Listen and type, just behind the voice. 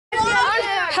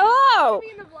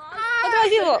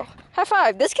five people. High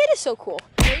five. This kid is so cool.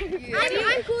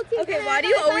 I'm cool too. Okay, why do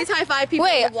you always high five people?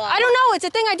 Wait, in the vlog? I don't know. It's a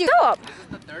thing I do. Show up. Is this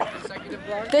the third consecutive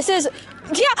vlog? This is,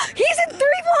 yeah, he's in 3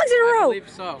 vlogs in a row. I believe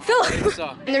so. I believe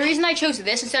so. And the reason I chose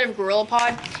this instead of Gorilla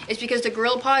Pod is because the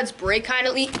Gorilla Pods break kind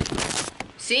of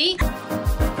See?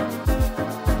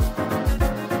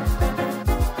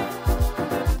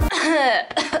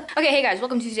 Okay, hey guys,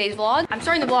 welcome to today's vlog. I'm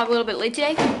starting the vlog a little bit late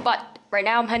today, but right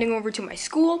now I'm heading over to my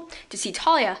school to see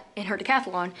Talia in her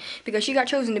decathlon because she got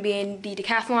chosen to be in the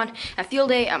decathlon at field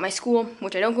day at my school,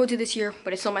 which I don't go to this year,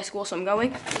 but it's still my school, so I'm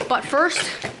going. But first,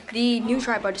 the new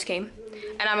tripod just came,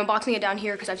 and I'm unboxing it down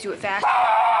here because I have to do it fast.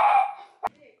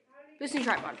 This new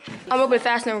tripod. I'm open it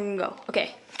fast and then we're gonna go.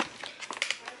 Okay.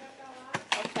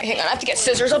 Hang on, I have to get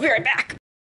scissors. I'll be right back.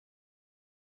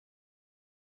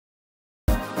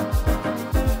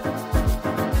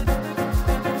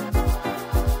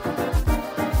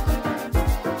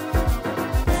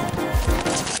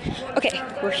 Okay,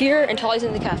 we're here and Talia's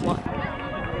in the decathlon.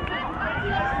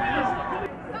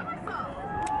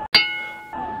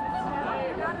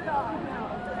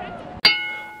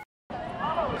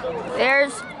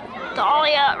 There's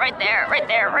Talia right there, right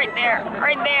there, right there,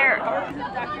 right there.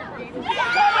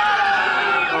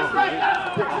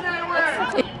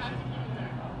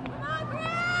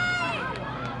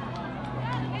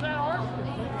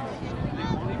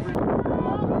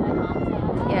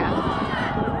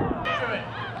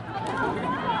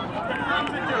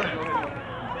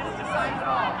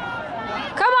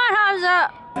 Come on, Hamza!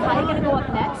 Are you gonna go up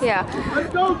next? Yeah. Let's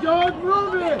go, dog!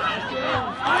 Move it!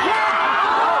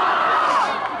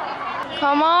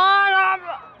 Come on,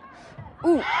 Hamza!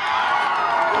 Ooh.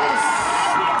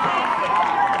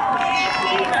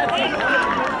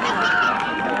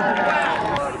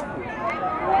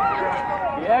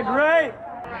 Yeah, great!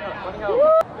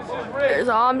 There's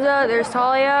Hamza, there's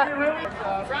Talia.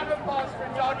 Round of applause for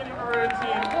jogging in the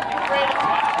routine.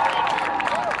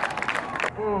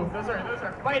 Ooh, those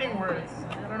are fighting words.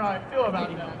 I don't know how I feel about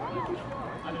them.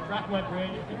 I've been racking my brain.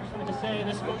 I think there's something to say in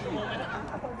this emotional moment.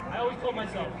 I always told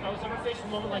myself, if I was ever faced with a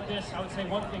moment like this, I would say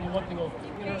one thing and one thing only.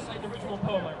 I'm going to recite the original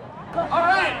poem I wrote. All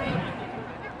right!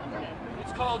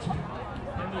 It's called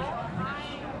Amnesia.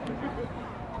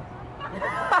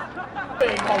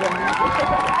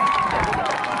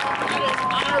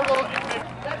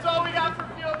 That's all we got for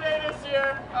field day this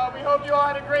year. We hope you all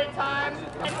had a great time.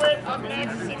 Quit up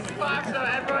next 6 o'clock, so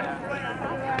everyone can play after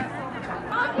that.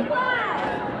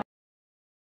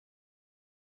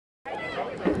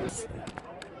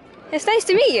 It's nice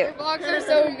to meet you. Your vlogs are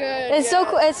so good. It's so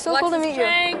cool. It's so cool to meet you.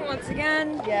 Chang, once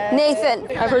again. Yes. Nathan,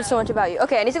 I've heard so much about you.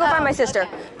 Okay, I need to go find my sister.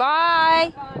 Okay.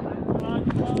 Bye.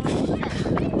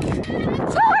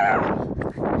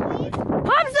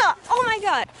 Hamza! Oh my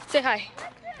God. Say hi.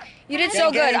 You did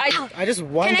so good. I just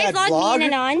won Can I that vlog me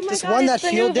and Anon? Just won that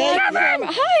field day.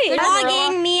 Hi.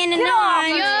 Vlogging me and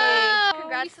Anon.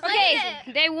 Congrats. Okay,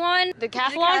 they won the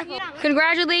decathlon.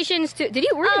 Congratulations to.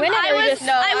 Were you in it? Or just,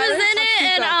 I was in it,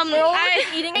 and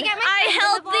I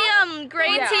helped the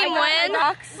grade team win.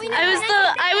 I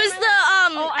was the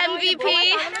MVP.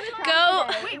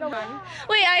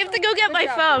 Wait, I have to go get my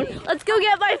phone. Let's go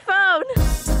get my phone.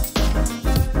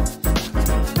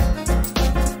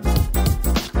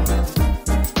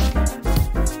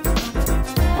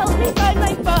 Help me find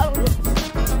my phone.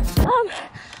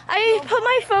 I put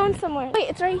my phone somewhere. Wait,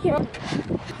 it's right here.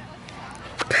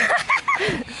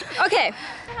 okay,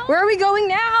 where are we going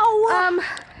now?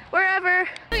 Wherever.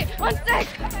 Wait, 1 sec.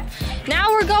 Now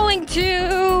we're going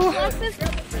to.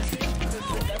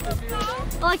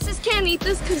 Alexis can't eat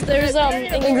this because there's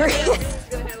ingredients.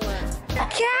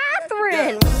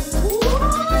 Catherine.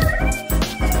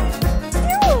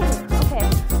 Okay.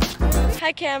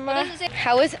 Hi, camera.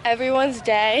 How was everyone's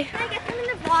day? Can I get them in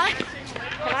the vlog?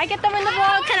 Can I get them in the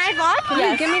vlog? Can I vlog?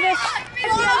 Yes. Give me this.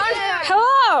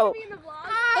 Hello.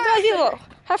 Look at people.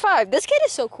 High five. This kid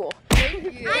is so cool.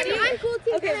 I'm cool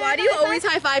too. Okay, why do you always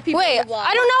high five people Wait, in the vlog?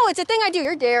 I don't know. It's a thing I do.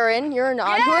 You're Darren. You're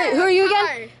Anon. Yeah. Who are you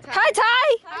again? Hi,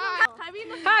 Ty.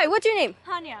 Hi. What's your name?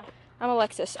 Tanya. I'm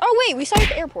Alexis. Oh wait, we saw you at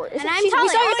the airport. And I'm we saw you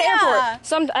Talia. at the airport.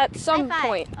 At some High five.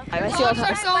 point. Okay. I see all the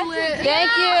time. so lit.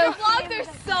 Thank you. Vlogs are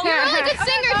so You're a really good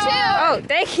singer too. Oh,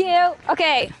 thank you.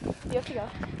 Okay. You have to go.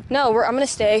 No, I'm gonna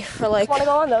stay for like. Want to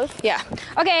go on those? Yeah.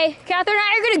 Okay, Catherine and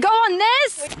I are gonna go on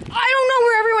this. I don't know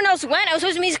where everyone else went. I was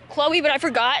supposed to meet Chloe, but I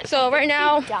forgot. So right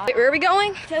now, wait, where are we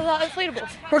going? To the inflatables.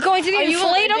 We're going to the you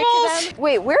allergic to inflatables.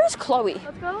 Wait, where is Chloe?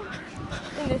 Let's go.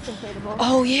 In this inflatable.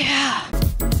 Oh yeah.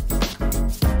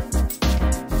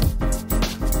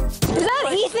 Is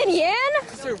that Ethan Yan?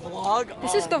 This is your vlog?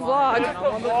 This is the vlog.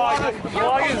 The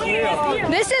vlog is real.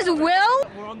 This is Will.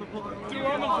 We're on the vlog. Dude,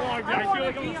 we're on the vlog, dude. I feel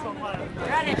like I'm in some plan.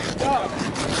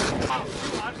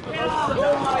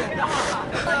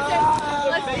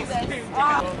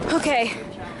 Okay.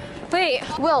 Wait,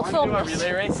 Will, film this.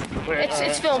 Relay race?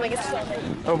 It's filming. It's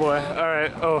filming. Oh boy. All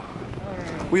right. Oh,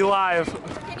 we live.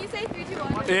 Can you say 3, 2,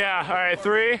 1? Yeah. All right.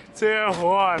 3, 2,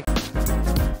 1.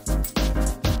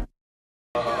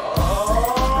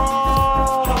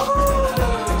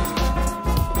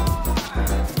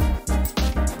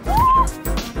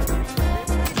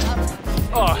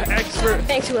 Oh, expert.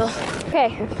 Thanks, Will.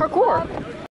 Okay, parkour.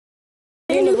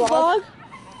 Your new vlog?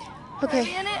 Okay.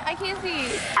 In it? I can't see.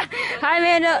 Hi,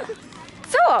 Amanda.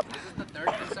 Philip. The third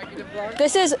consecutive vlog?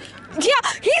 This is,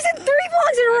 yeah, he's in 3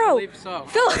 vlogs in a row. I believe so.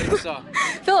 Philip. I believe so.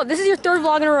 Philip, this is your 3rd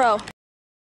vlog in a row.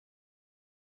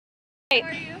 Hey,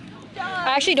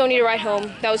 I actually don't need a ride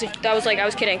home. That was like, I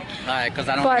was kidding. Alright, because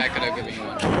I don't But- think I could have given you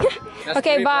one. That's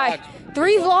Okay, 3 bye. vlogs.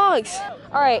 3 vlogs.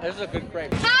 All right. This is a good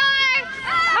break. Hi,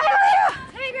 Amelia.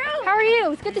 Hey, girl. How are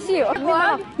you? It's good to see you.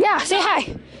 Yeah, say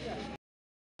hi.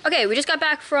 Okay, we just got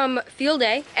back from field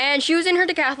day, and she was in her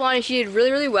decathlon, and she did really,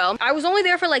 really well. I was only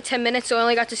there for like 10 minutes, so I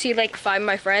only got to see like 5 of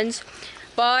my friends.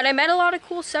 But I met a lot of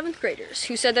cool 7th graders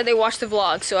who said that they watched the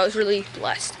vlog, so I was really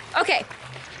blessed. Okay,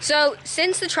 so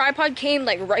since the tripod came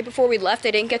like right before we left,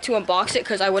 I didn't get to unbox it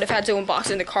because I would have had to unbox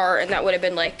it in the car, and that would have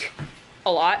been like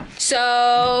a lot.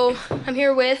 So I'm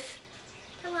here with...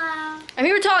 Hello. I'm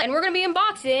here with Talia, and we're gonna be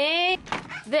unboxing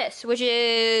this, which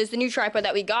is the new tripod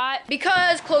that we got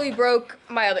because Chloe broke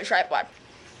my other tripod.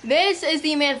 This is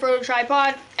the Manfrotto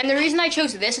tripod, and the reason I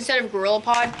chose this instead of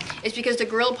GorillaPod is because the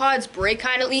GorillaPods break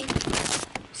kind of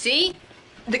See?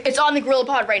 It's on the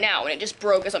GorillaPod right now, and it just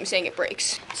broke as I'm saying it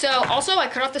breaks. So, also I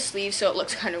cut off the sleeve so it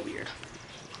looks kind of weird.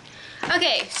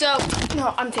 Okay, so,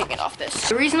 no, I'm taking off this.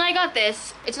 The reason I got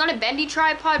this, it's not a bendy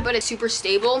tripod, but it's super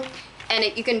stable. And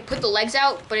you can put the legs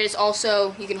out, but it's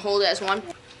also, you can hold it as one.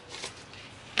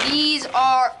 These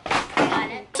are,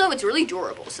 so it's really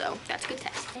durable, so that's a good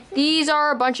test. These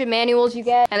are a bunch of manuals you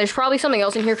get, and there's probably something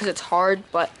else in here because it's hard,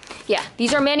 but yeah,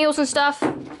 these are manuals and stuff.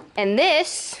 And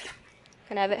this,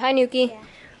 can I have it? Hi, Nuki.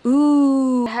 Yeah.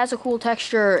 Ooh, it has a cool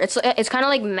texture. It's kind of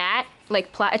like matte,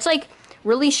 like it's like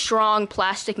really strong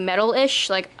plastic metal-ish.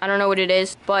 Like, I don't know what it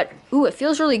is, but ooh, it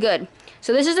feels really good.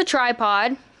 So this is a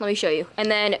tripod. Let me show you. And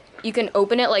then you can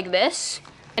open it like this.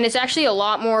 And it's actually a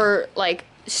lot more like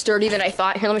sturdy than I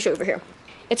thought. Here, let me show you over here.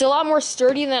 It's a lot more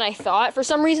sturdy than I thought. For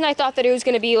some reason, I thought that it was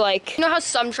gonna be like, you know how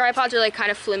some tripods are like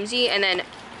kind of flimsy and then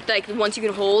like once you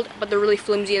can hold, but they're really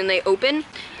flimsy and they open.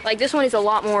 Like this one is a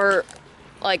lot more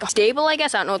like stable, I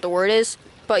guess. I don't know what the word is.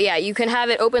 But yeah, you can have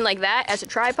it open like that as a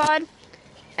tripod.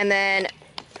 And then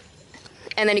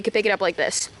you can pick it up like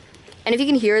this. And if you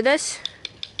can hear this,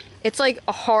 it's like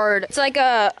a hard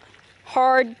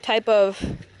type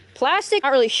of plastic.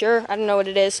 Not really sure, I don't know what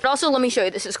it is. But also, let me show you,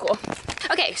 this is cool.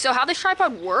 Okay, so how this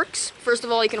tripod works, first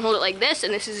of all, you can hold it like this,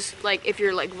 and this is like if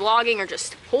you're like vlogging or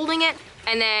just holding it.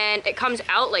 And then it comes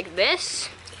out like this,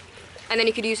 and then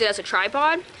you could use it as a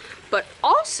tripod. But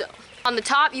also, on the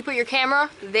top, you put your camera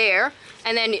there,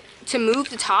 and then to move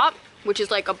the top, which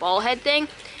is like a ball head thing,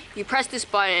 you press this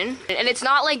button, and it's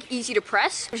not like easy to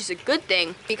press, which is a good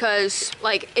thing because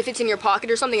like if it's in your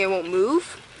pocket or something, it won't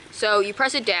move. So you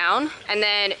press it down, and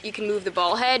then you can move the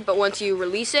ball head, but once you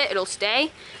release it, it'll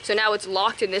stay. So now it's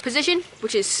locked in this position,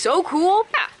 which is so cool.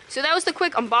 Yeah, so that was the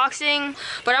quick unboxing,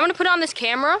 but I'm gonna put on this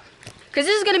camera because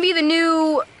this is gonna be the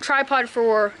new tripod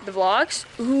for the vlogs.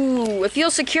 Ooh, it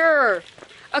feels secure.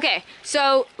 Okay,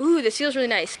 so, ooh, this feels really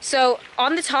nice. So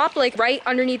on the top, like right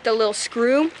underneath the little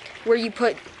screw where you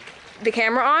put the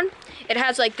camera on, it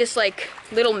has like this like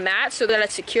little mat so that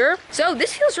it's secure. So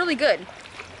this feels really good.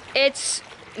 It's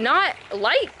not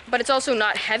light, but it's also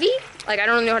not heavy. Like, I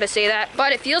don't really know how to say that,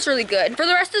 but it feels really good. For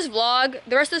the rest of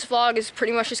this vlog, is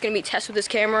pretty much just gonna be tests with this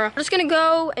camera. I'm just gonna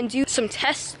go and do some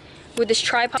tests with this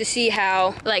tripod to see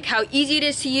how easy it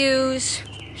is to use,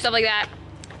 stuff like that,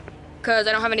 because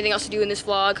I don't have anything else to do in this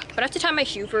vlog. But I have to tie my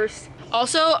shoe first.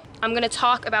 Also, I'm gonna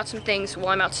talk about some things while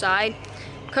I'm outside,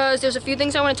 because there's a few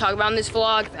things I want to talk about in this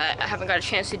vlog that I haven't got a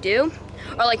chance to do,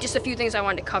 or like just a few things I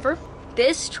wanted to cover.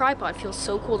 This tripod feels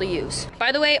so cool to use.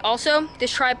 By the way, also,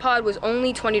 this tripod was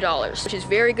only $20, which is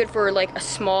very good for like a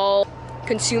small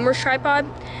consumer's tripod.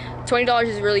 $20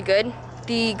 is really good.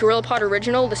 The GorillaPod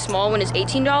original, the small one, is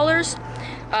 $18.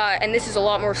 And this is a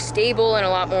lot more stable and a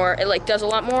lot more, it like does a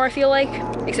lot more, I feel like,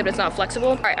 except it's not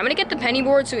flexible. All right, I'm gonna get the penny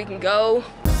board so we can go.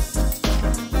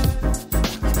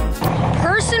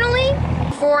 Personally,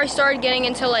 before I started getting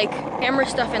into like camera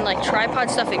stuff and like tripod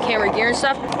stuff and camera gear and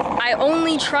stuff, I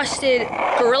only trusted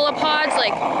GorillaPods.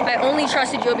 Like, I only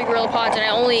trusted Joby GorillaPods, and I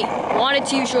only wanted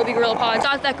to use Joby GorillaPods.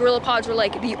 Thought that GorillaPods were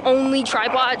like the only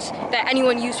tripods that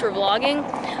anyone used for vlogging.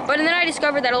 But then I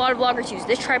discovered that a lot of vloggers use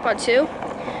this tripod too,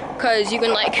 because you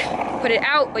can like put it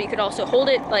out, but you could also hold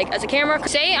it like as a camera.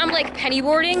 Say I'm like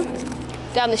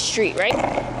pennyboarding down the street, right?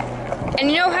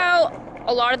 And you know how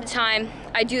a lot of the time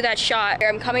I do that shot where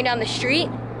I'm coming down the street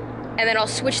and then I'll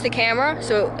switch the camera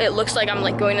so it looks like I'm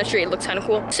like going down the street. It looks kind of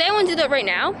cool. Say I want to do that right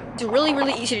now. It's really,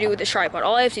 really easy to do with this tripod.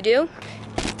 All I have to do,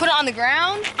 put it on the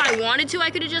ground. If I wanted to, I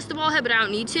could adjust the ball head, but I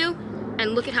don't need to.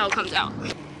 And look at how it comes out.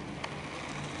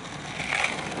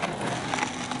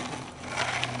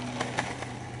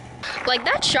 Like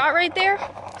that shot right there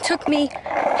took me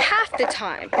half the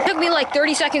time. It took me like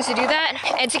 30 seconds to do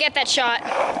that. And to get that shot,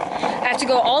 I have to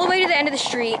go all the way to the end of the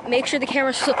street, make sure the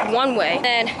camera's flipped one way,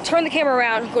 then turn the camera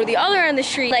around, go to the other end of the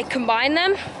street, like combine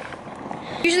them.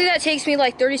 Usually that takes me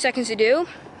like 30 seconds to do.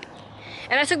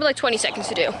 And that took me like 20 seconds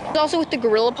to do. Also with the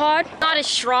GorillaPod, not as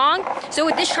strong. So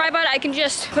with this tripod, I can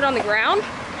just put it on the ground.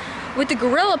 With the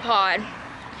GorillaPod,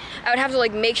 I would have to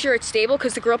like make sure it's stable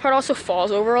because the GorillaPod also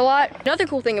falls over a lot. Another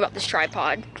cool thing about this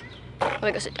tripod, let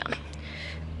me go sit down.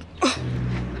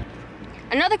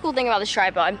 Another cool thing about this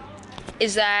tripod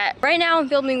is that right now I'm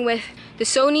filming with the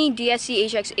Sony DSC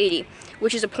HX80,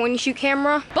 which is a point and shoot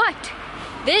camera, but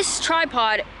this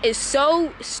tripod is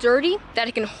so sturdy that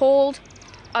it can hold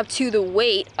up to the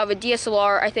weight of a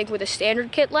DSLR, I think, with a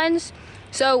standard kit lens.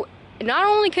 So not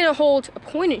only can it hold a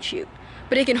point and shoot,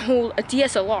 but it can hold a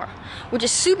DSLR, which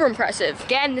is super impressive.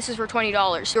 Again, this is for $20.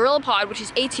 GorillaPod, which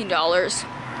is $18.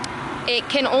 It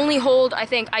can only hold, I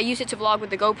think, I use it to vlog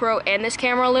with the GoPro and this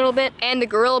camera a little bit, and the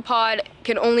GorillaPod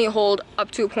can only hold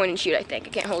up to a point and shoot, I think.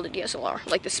 It can't hold a DSLR,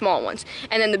 like the small ones.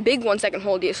 And then the big ones that can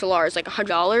hold DSLR is like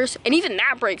 $100, and even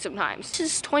that breaks sometimes.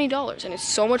 This is $20, and it's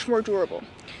so much more durable.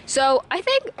 So I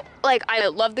think, like, I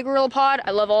love the GorillaPod.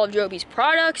 I love all of Joby's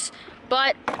products.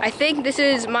 But I think this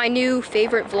is my new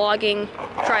favorite vlogging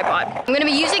tripod. I'm gonna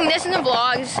be using this in the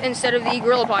vlogs instead of the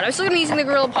GorillaPod. I'm still gonna be using the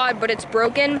GorillaPod, but it's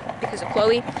broken because of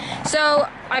Chloe. So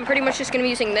I'm pretty much just gonna be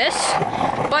using this.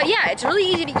 But yeah, it's really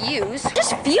easy to use. It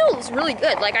just feels really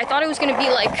good. Like I thought it was gonna be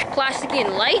like plasticky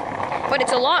and light, but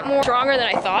it's a lot more stronger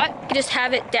than I thought. I could just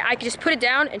have it, I could just put it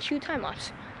down and shoot time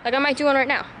lapse. Like I might do one right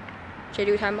now. Should I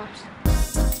do a time lapse?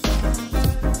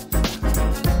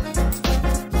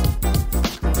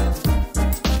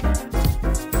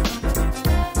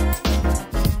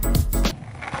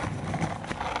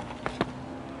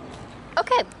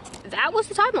 Okay, that was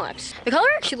the time lapse. The color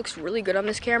actually looks really good on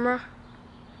this camera.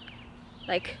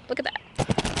 Like, look at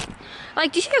that.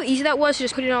 Like, do you see how easy that was to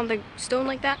just put it on the stone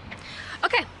like that?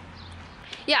 Okay.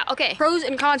 Yeah, okay. Pros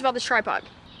and cons about this tripod.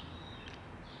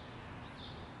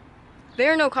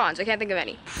 There are no cons, I can't think of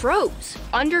any. Pros,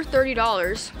 under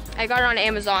 $30. I got it on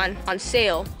Amazon on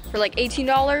sale for like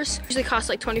 $18. Usually costs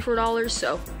like $24,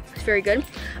 so it's very good.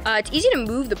 It's easy to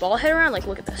move the ball head around, like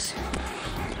look at this.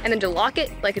 And then to lock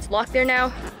it, like it's locked there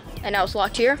now, and now it's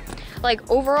locked here. Like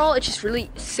overall, it's just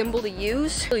really simple to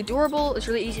use, really durable, it's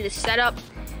really easy to set up.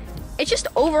 It's just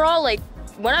overall, like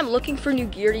when I'm looking for new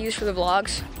gear to use for the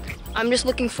vlogs, I'm just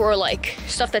looking for like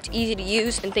stuff that's easy to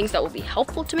use and things that will be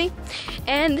helpful to me.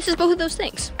 And this is both of those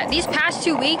things. These past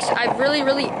 2 weeks, I've really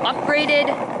upgraded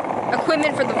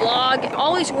equipment for the vlog,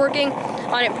 always working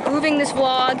on improving this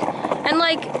vlog, and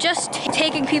like just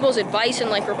taking people's advice and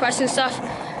like requests and stuff.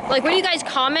 Like when you guys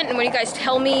comment and when you guys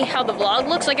tell me how the vlog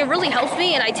looks, like it really helps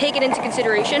me and I take it into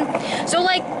consideration. So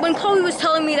like when Chloe was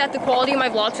telling me that the quality of my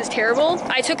vlogs was terrible,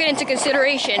 I took it into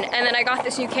consideration and then I got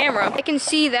this new camera. I can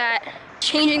see that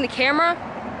changing the camera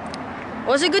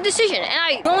was a good decision.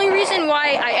 And the only reason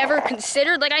why I ever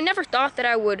considered, like I never thought that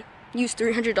I would use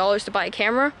 $300 to buy a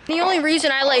camera. The only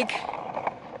reason I like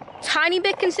tiny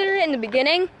bit considered it in the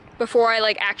beginning, before I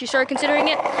like actually started considering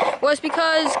it, was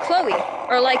because Chloe,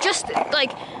 or like just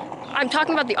like, I'm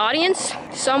talking about the audience,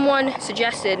 someone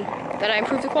suggested that I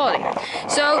improve the quality.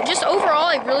 So just overall,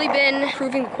 I've really been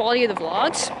improving the quality of the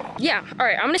vlogs. Yeah, all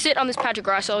right, I'm gonna sit on this patch of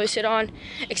grass I always sit on,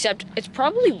 except it's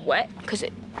probably wet because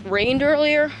it rained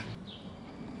earlier.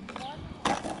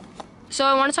 So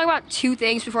I wanna talk about 2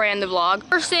 things before I end the vlog.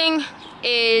 First thing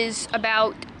is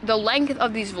about the length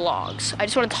of these vlogs. I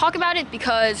just wanna talk about it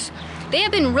because they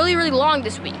have been really long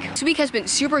this week. This week has been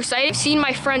super exciting. I've seen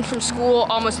my friend from school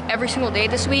almost every single day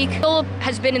this week. Philip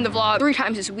has been in the vlog 3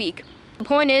 times this week. The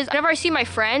point is, whenever I see my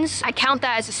friends, I count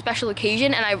that as a special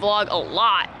occasion and I vlog a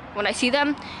lot when I see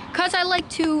them because I like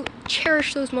to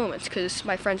cherish those moments because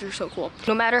my friends are so cool.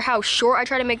 No matter how short I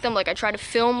try to make them, like I try to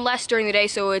film less during the day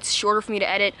so it's shorter for me to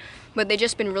edit, but they've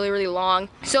just been really long.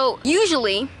 So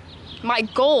usually, my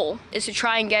goal is to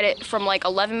try and get it from like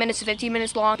 11 minutes to 15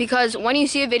 minutes long because when you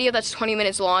see a video that's 20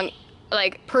 minutes long,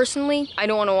 like, personally, I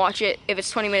don't want to watch it if it's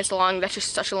 20 minutes long. That's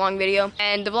just such a long video.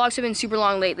 And the vlogs have been super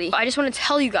long lately. I just want to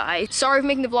tell you guys, sorry for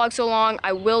making the vlogs so long.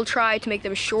 I will try to make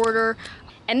them shorter.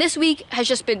 And this week has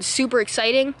just been super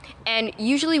exciting. And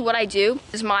usually what I do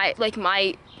is my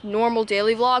normal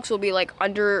daily vlogs will be like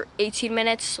under 18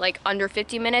 minutes, like under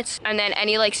 50 minutes. And then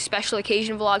any like special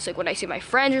occasion vlogs, like when I see my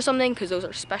friends or something, because those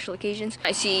are special occasions.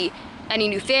 I see any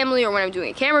new family, or when I'm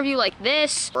doing a camera review like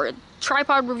this, or a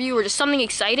tripod review, or just something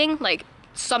exciting, like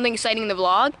something exciting in the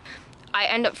vlog, I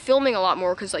end up filming a lot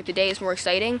more because like the day is more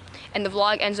exciting, and the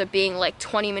vlog ends up being like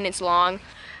 20 minutes long.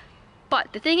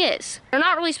 But the thing is, they're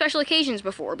not really special occasions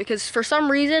before, because for some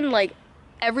reason, like,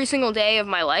 every single day of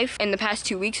my life in the past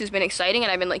 2 weeks has been exciting,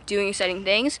 and I've been like doing exciting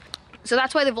things. So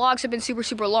that's why the vlogs have been super,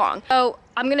 super long. So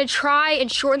I'm gonna try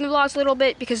and shorten the vlogs a little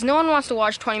bit, because no one wants to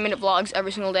watch 20-minute vlogs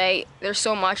every single day. There's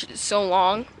so much, it's so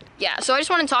long. Yeah, so I just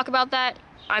want to talk about that.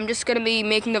 I'm just gonna be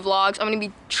making the vlogs. I'm gonna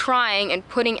be trying and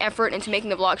putting effort into making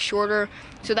the vlogs shorter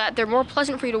so that they're more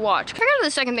pleasant for you to watch. I forgot what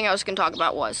the second thing I was gonna talk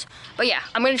about was. But yeah,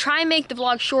 I'm gonna try and make the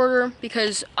vlogs shorter,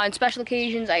 because on special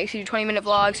occasions, I used to do 20-minute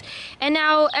vlogs, and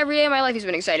now every day of my life has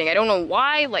been exciting. I don't know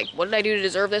why, like, what did I do to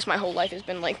deserve this? My whole life has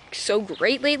been like so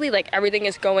great lately, like everything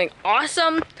is going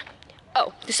awesome.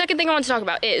 Oh, the second thing I want to talk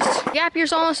about is gap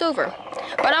year's almost over.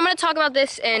 But I'm going to talk about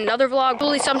this in another vlog,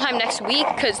 probably sometime next week,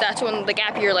 because that's when the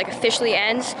gap year like officially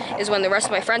ends, is when the rest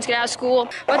of my friends get out of school.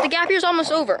 But the gap year's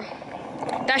almost over.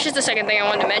 That's just the second thing I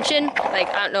wanted to mention. Like,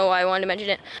 I don't know why I wanted to mention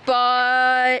it.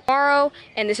 But tomorrow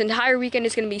and this entire weekend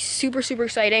is going to be super, super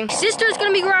exciting. My sister's going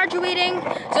to be graduating.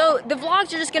 So the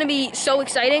vlogs are just going to be so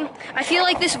exciting. I feel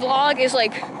like this vlog is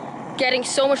like getting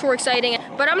so much more exciting.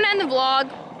 But I'm going to end the vlog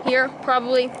here,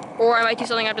 probably. Or I might do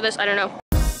something after this, I don't know.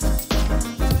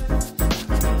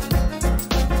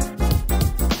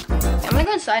 I'm gonna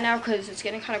go inside now because it's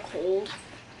getting kind of cold.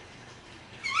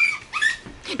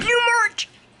 New merch!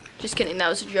 Just kidding, that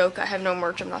was a joke. I have no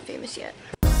merch, I'm not famous yet.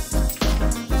 I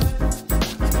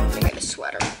got a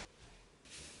sweater.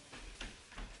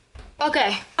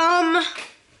 Okay,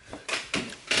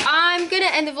 I'm gonna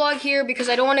end the vlog here because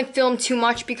I don't want to film too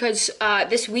much, because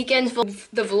this weekend's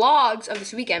the vlogs of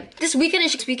this weekend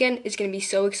is gonna be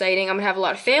so exciting. I'm gonna have a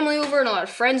lot of family over and a lot of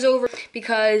friends over,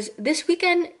 because this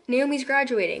weekend Naomi's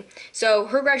graduating. So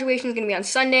her graduation is gonna be on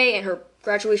Sunday, and her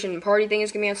graduation party thing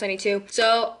is gonna be on Sunday too.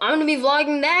 So I'm gonna be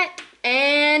vlogging that.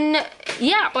 And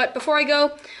yeah, but before I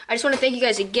go, I just want to thank you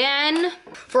guys again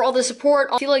for all the support.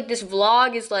 I feel like this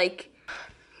vlog is like,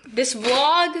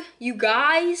 you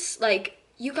guys, like,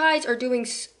 you guys are doing,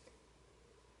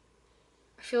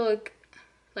 I feel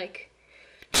like,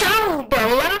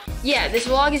 yeah, this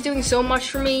vlog is doing so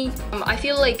much for me. I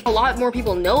feel like a lot more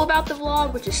people know about the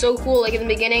vlog, which is so cool. Like in the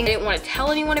beginning, I didn't want to tell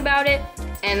anyone about it.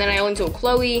 And then I only told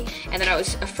Chloe, and then I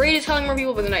was afraid of telling more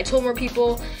people, but then I told more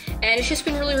people. And it's just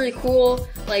been really, really cool.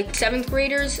 Like 7th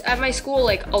graders at my school,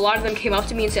 like a lot of them came up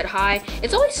to me and said hi.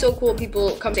 It's always so cool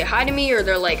people come say hi to me, or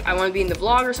they're like, I want to be in the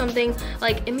vlog or something.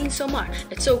 Like, it means so much.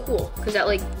 It's so cool, because that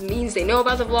like means they know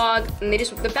about the vlog, and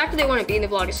the fact that they want to be in the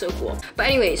vlog is so cool. But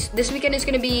anyways, this weekend is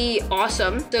going to be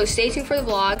awesome. So stay tuned for the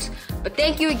vlogs. But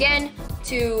thank you again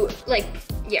to, like,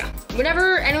 yeah,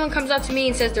 whenever anyone comes up to me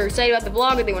and says they're excited about the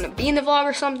vlog, or they want to be in the vlog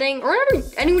or something, or whenever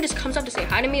anyone just comes up to say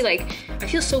hi to me, like, I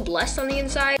feel so blessed on the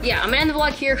inside. Yeah, I'm gonna end the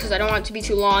vlog here because I don't want it to be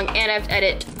too long, and I have to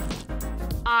edit.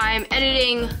 I'm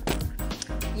editing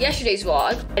yesterday's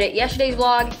vlog,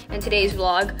 and today's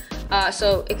vlog,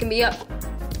 so it can be up,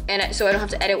 and so I don't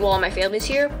have to edit while my family's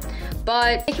here.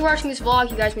 But thank you for watching this vlog.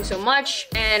 You guys mean so much,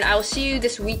 and I will see you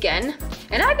this weekend.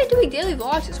 And I've been doing daily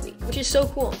vlogs this week, which is so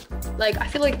cool. Like, I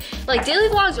feel like daily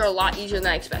vlogs are a lot easier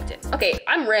than I expected. Okay,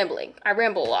 I'm rambling. I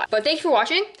ramble a lot. But thank you for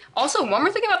watching. Also, one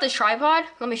more thing about this tripod.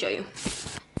 Let me show you.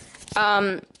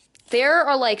 There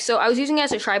are like, so I was using it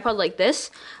as a tripod like this,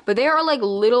 but there are like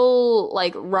little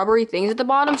like rubbery things at the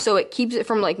bottom, so it keeps it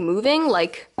from like moving.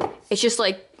 Like, it's just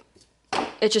like,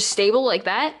 it's just stable like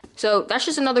that. So that's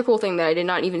just another cool thing that I did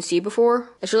not even see before.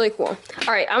 It's really cool.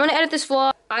 All right, I'm gonna edit this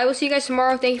vlog. I will see you guys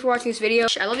tomorrow. Thank you for watching this video.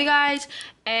 I love you guys,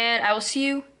 and I will see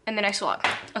you in the next vlog.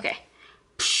 Okay.